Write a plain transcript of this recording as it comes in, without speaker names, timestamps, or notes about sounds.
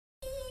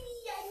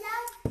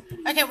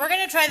Okay, we're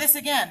going to try this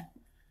again.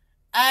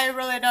 I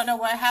really don't know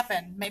what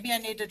happened. Maybe I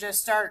need to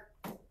just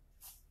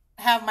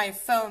have my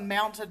phone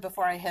mounted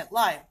before I hit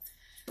live.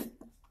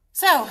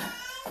 So,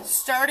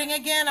 starting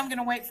again, I'm going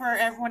to wait for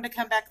everyone to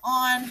come back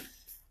on.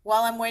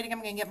 While I'm waiting,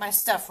 I'm going to get my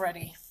stuff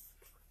ready.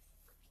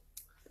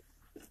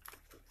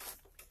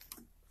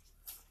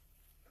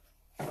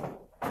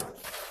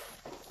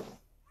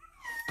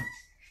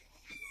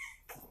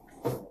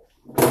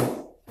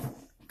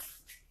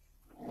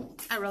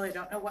 I really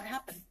don't know what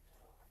happened.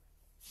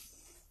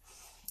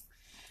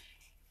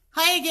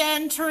 Hi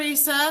again,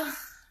 Teresa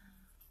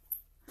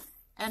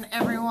and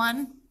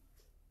everyone.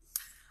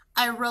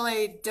 I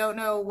really don't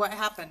know what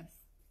happened.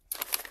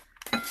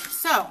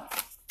 So,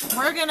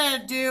 we're going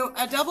to do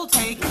a double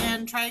take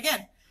and try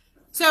again.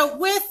 So,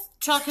 with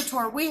Chalk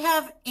Couture, we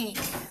have ink.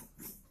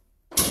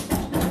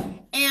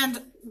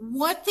 And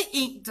what the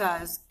ink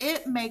does,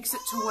 it makes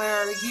it to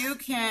where you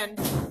can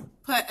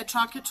put a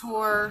Chalk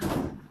Couture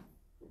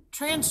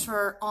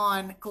transfer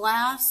on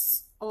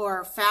glass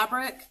or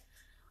fabric,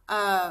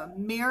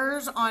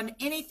 mirrors, on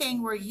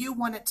anything where you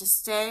want it to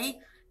stay,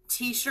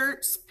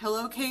 t-shirts,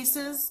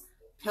 pillowcases,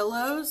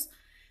 pillows,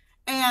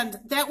 and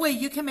that way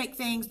you can make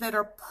things that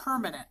are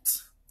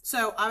permanent.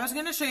 So I was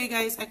going to show you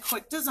guys a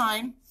quick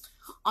design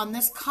on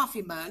this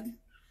coffee mug.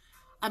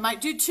 I might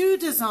do two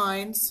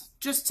designs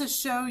just to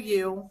show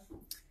you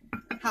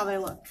how they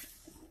look.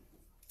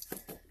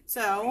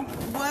 So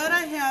what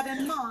I had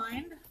in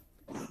mind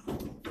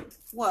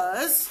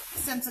was,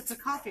 since it's a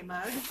coffee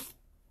mug,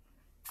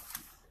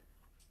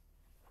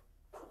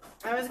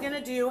 I was going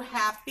to do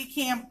Happy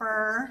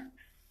Camper.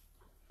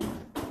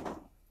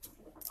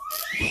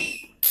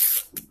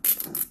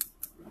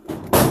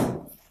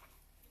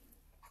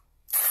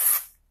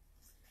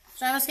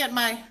 So I was getting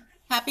my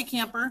Happy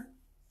Camper.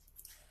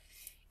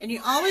 And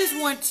you always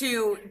want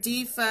to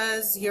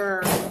defuzz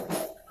your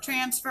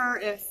transfer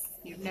if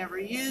you've never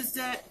used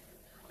it.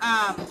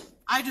 I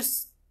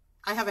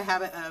have a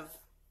habit of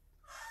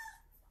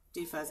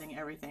defuzzing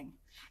everything.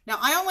 Now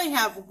I only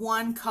have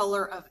one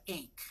color of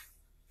ink.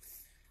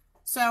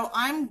 So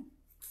I'm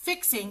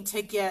fixing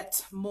to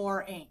get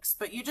more inks,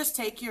 but you just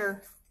take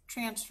your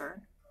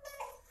transfer,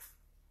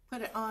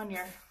 put it on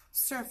your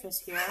surface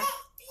here.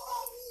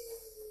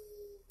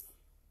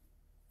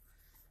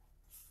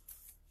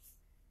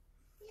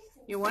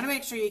 You want to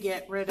make sure you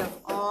get rid of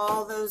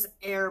all those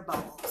air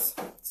bubbles.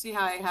 See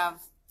how I have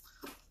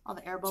all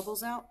the air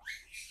bubbles out?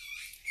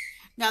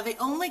 Now the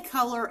only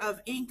color of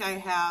ink I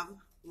have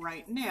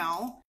right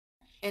now,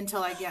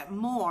 until I get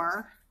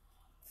more,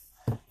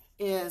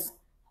 is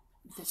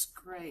this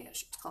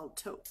grayish. It's called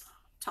taupe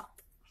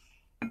top.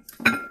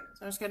 So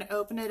I'm just going to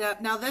open it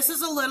up. Now this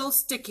is a little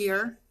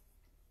stickier.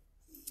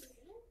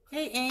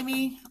 Hey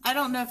Amy, I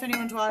don't know if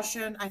anyone's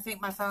watching. I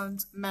think my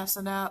phone's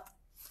messing up.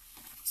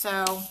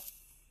 So,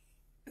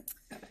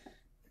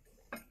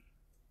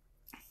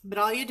 but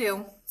all you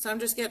do, so I'm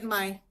just getting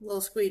my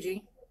little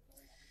squeegee,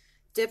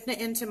 dipping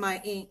it into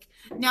my ink.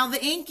 Now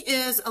the ink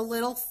is a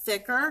little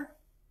thicker,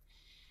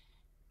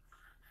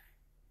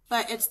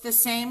 but it's the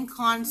same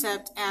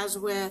concept as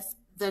with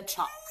the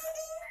chalk.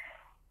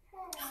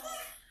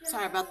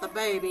 Sorry about the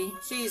baby.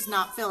 She's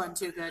not feeling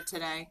too good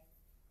today.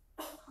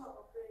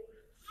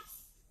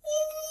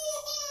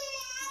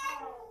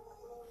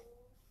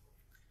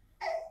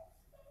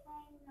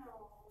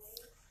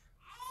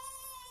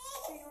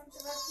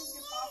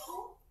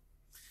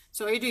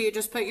 So what you do, you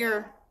just put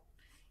your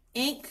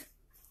ink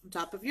on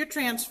top of your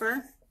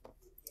transfer.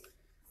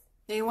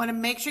 Then you want to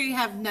make sure you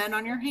have none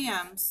on your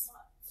hands.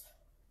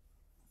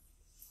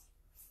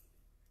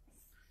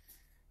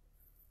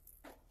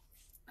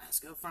 Let's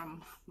go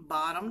from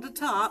bottom to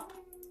top.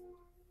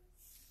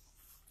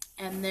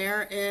 And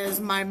there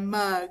is my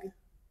mug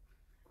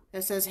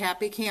that says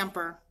Happy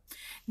Camper.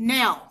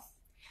 Now,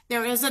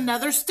 there is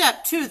another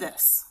step to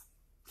this.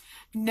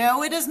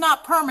 No, it is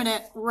not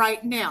permanent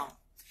right now.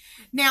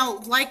 Now,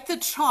 like the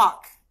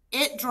chalk,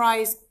 it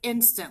dries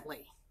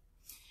instantly.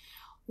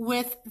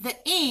 With the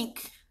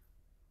ink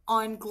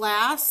on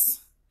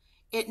glass,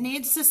 it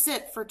needs to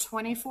sit for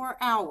 24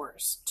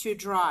 hours to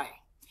dry.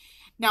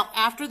 Now,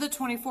 after the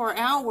 24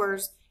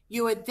 hours,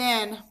 you would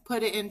then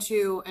put it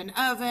into an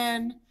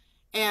oven,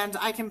 and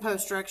I can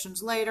post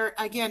directions later.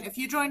 Again, if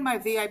you join my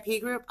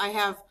VIP group, I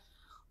have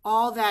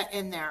all that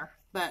in there,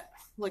 but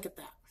look at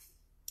that.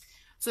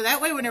 So that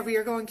way, whenever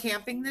you're going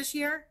camping this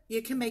year,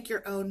 you can make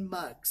your own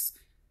mugs.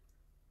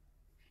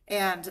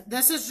 And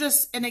this is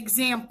just an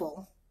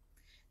example.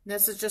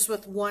 This is just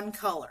with one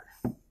color.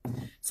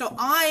 So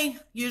I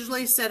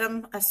usually set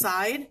them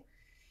aside,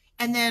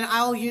 and then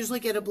I'll usually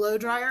get a blow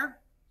dryer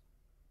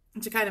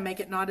to kind of make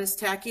it not as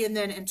tacky. And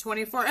then in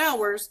 24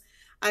 hours,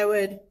 I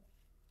would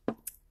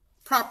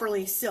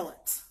properly seal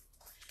it.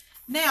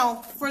 Now,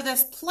 for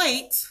this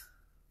plate,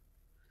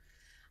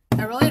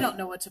 I really don't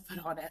know what to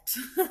put on it.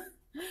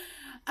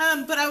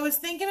 But I was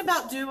thinking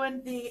about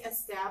doing the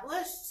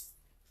established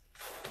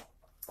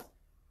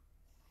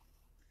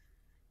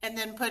and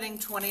then putting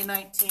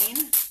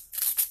 2019.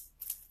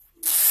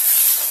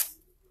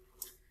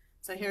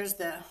 So here's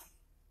the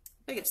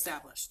big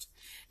established.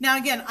 Now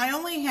again, I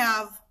only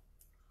have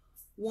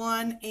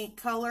one ink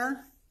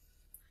color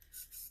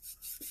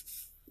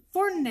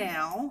for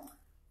now.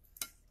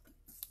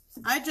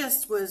 I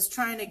just was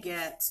trying to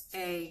get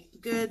a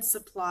good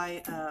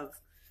supply of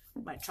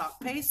my chalk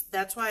paste.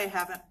 That's why I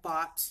haven't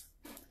bought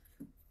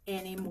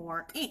any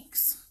more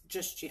inks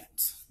just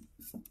yet.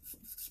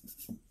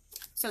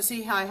 So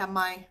see how I have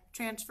my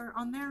transfer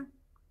on there?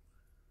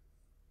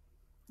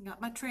 I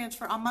got my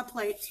transfer on my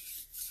plate.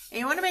 And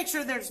you want to make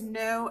sure there's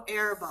no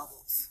air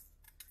bubbles.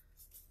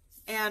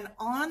 And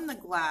on the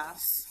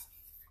glass,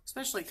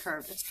 especially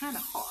curved, it's kind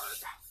of hard.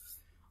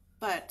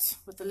 But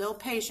with a little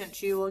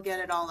patience, you will get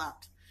it all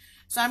out.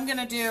 So I'm going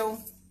to do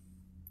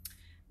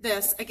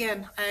this.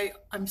 Again,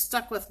 I'm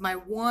stuck with my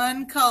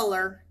one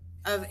color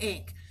of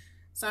ink.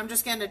 So I'm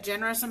just getting a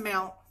generous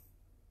amount.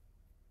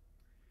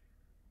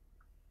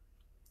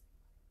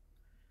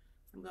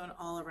 I'm going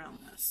all around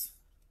this.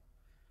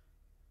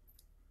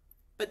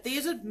 But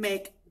these would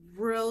make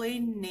really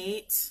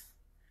neat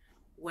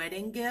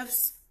wedding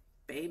gifts,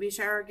 baby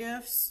shower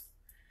gifts.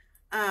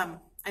 I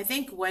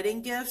think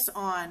wedding gifts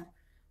on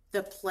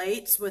the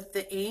plates with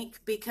the ink,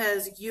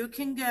 because you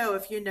can go,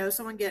 if you know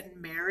someone getting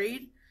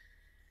married,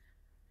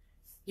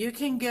 you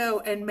can go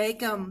and make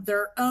them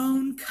their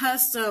own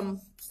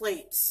custom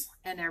plates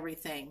and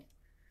everything,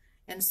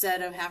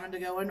 instead of having to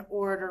go and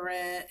order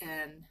it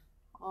and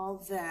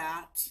all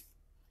that.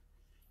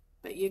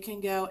 But you can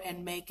go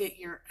and make it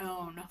your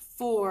own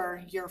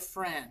for your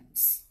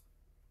friends.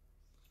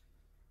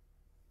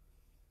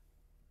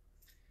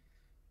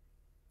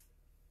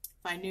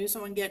 If I knew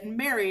someone getting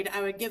married,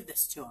 I would give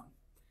this to them.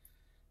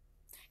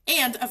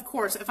 And of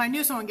course, if I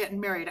knew someone getting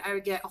married, I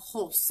would get a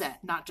whole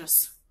set, not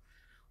just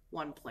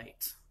one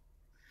plate.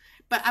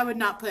 But I would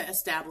not put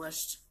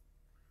established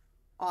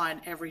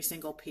on every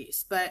single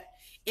piece. But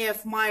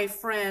if my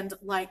friend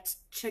liked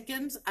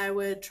chickens, I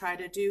would try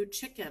to do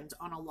chickens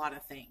on a lot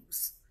of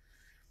things.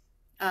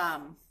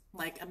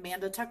 Like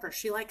Amanda Tucker,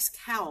 she likes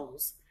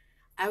cows.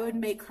 I would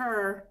make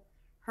her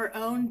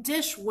own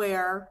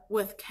dishware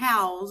with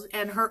cows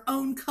and her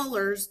own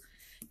colors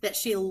that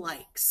she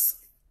likes.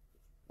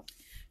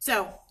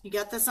 So you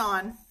got this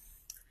on.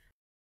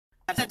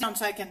 I set it down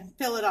so I can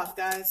peel it off,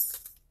 guys.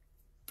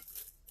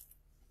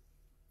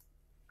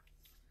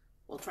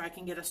 We'll try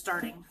and get us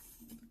starting.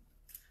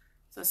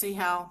 So see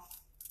how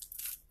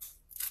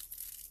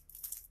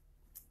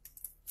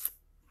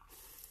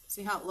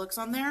it looks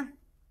on there?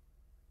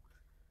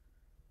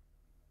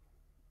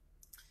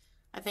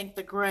 I think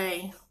the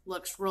gray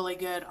looks really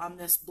good on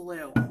this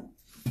blue.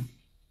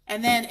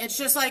 And then it's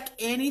just like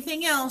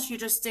anything else, you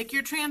just stick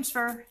your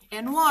transfer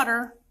in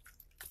water.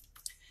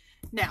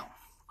 Now,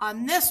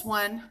 on this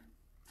one,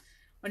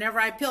 whenever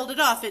I peeled it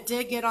off, it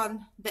did get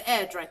on the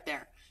edge right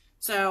there.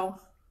 So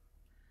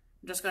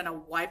I'm just going to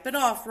wipe it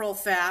off real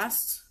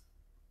fast.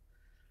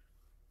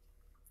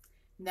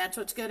 And that's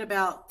what's good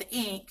about the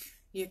ink.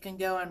 You can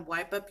go and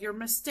wipe up your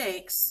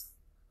mistakes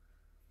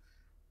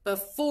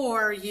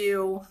before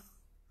you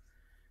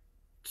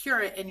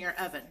cure it in your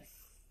oven.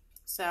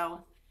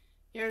 So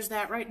here's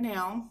that right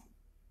now.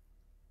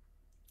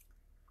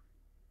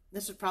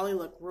 This would probably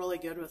look really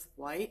good with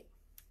white,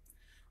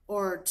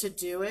 or to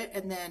do it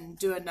and then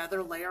do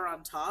another layer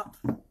on top.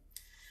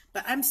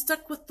 But I'm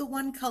stuck with the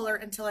one color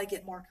until I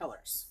get more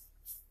colors.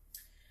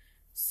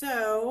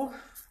 So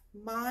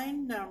my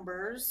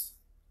numbers,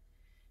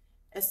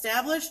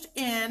 established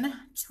in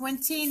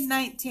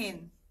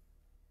 2019.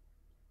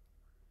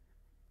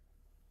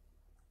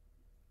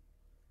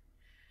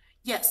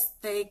 Yes,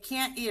 they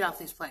can't eat off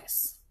these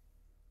plates.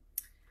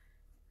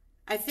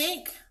 I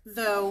think,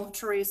 though,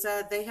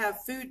 Teresa, they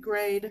have food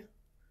grade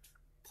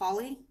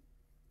poly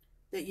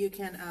that you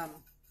can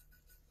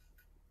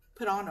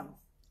put on them,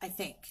 I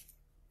think.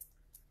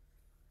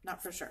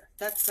 Not for sure.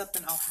 That's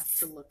something I'll have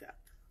to look up.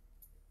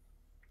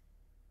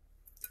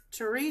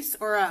 Teresa,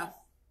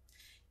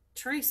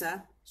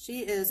 she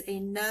is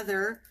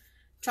another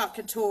Chalk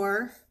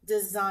Couture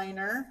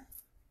designer.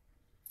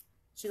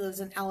 She lives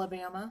in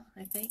Alabama,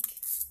 I think.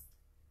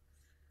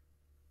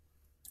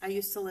 I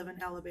used to live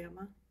in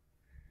Alabama.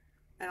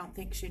 I don't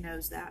think she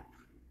knows that.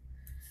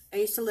 I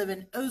used to live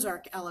in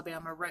Ozark,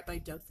 Alabama, right by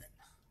Dothan.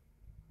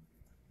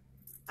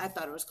 I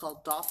thought it was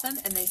called Dothan,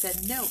 and they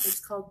said, no, it's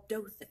called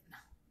Dothan.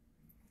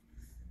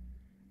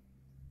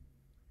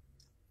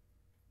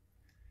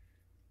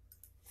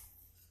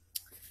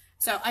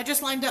 So I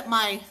just lined up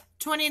my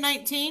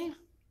 2019.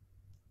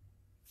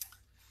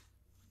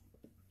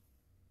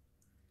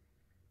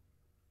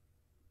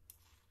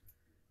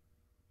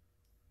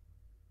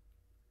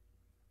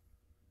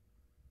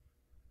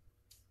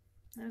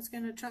 I was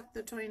going to chuck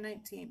the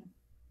 2019.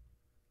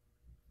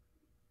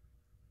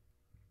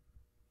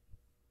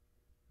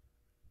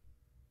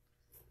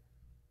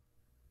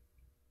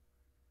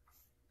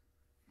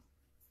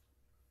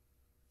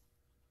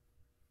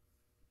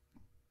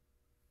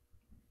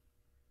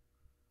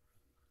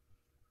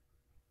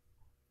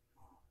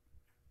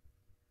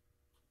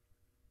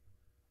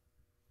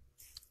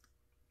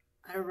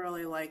 I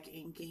really like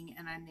inking,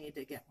 and I need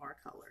to get more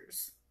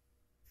colors.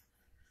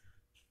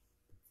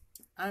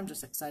 I'm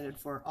just excited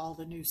for all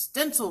the new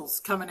stencils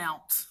coming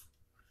out.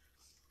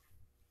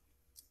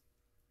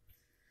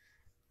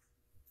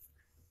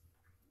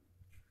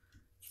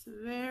 So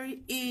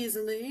very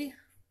easily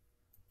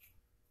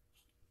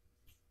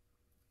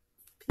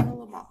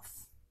peel them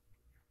off.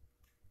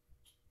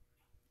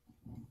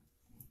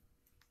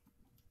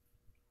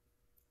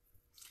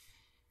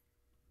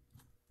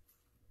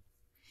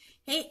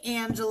 Hey,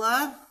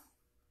 Angela.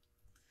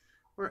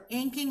 We're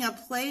inking a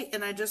plate,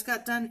 and I just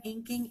got done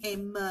inking a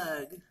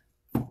mug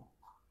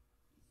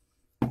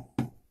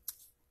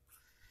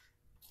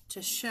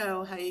to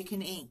show how you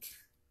can ink.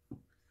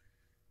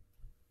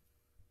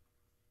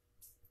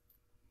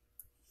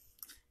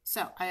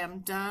 So I am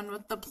done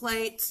with the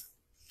plate.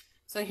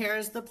 So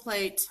here's the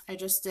plate I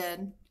just did.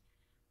 Can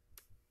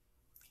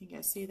you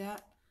guys see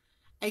that?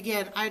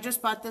 Again, I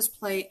just bought this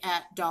plate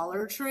at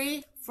Dollar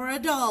Tree for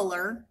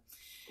 $1.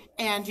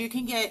 And you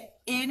can get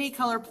any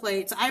color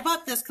plates. I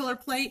bought this color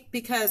plate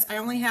because I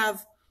only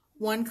have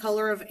one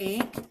color of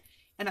ink,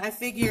 and I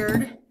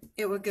figured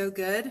it would go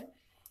good.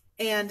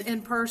 And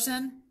in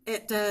person,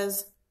 it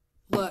does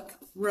look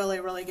really,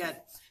 really good.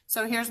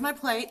 So here's my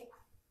plate.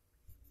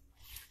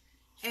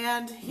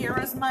 And here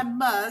is my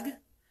mug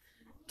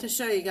to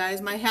show you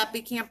guys, my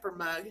Happy Camper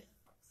mug.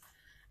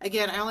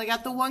 Again, I only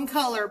got the one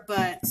color,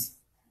 but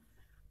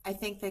I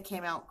think they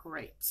came out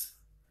great.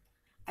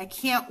 I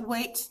can't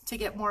wait to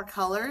get more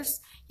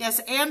colors. Yes,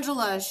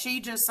 Angela, she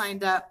just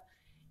signed up,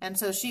 and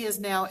so she is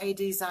now a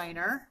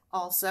designer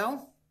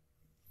also.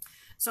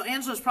 So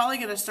Angela's probably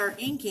going to start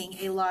inking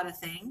a lot of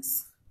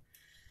things.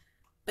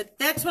 But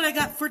that's what I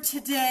got for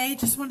today.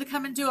 Just wanted to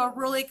come and do a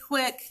really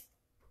quick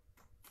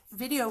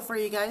video for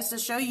you guys to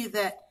show you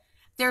that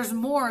there's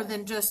more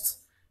than just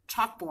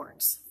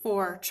chalkboards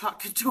for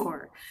Chalk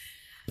Couture.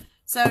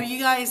 So you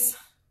guys,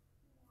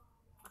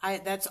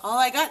 that's all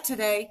I got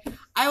today.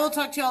 I will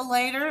talk to y'all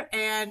later,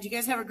 and you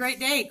guys have a great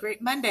day,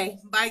 great Monday.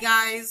 Bye,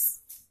 guys.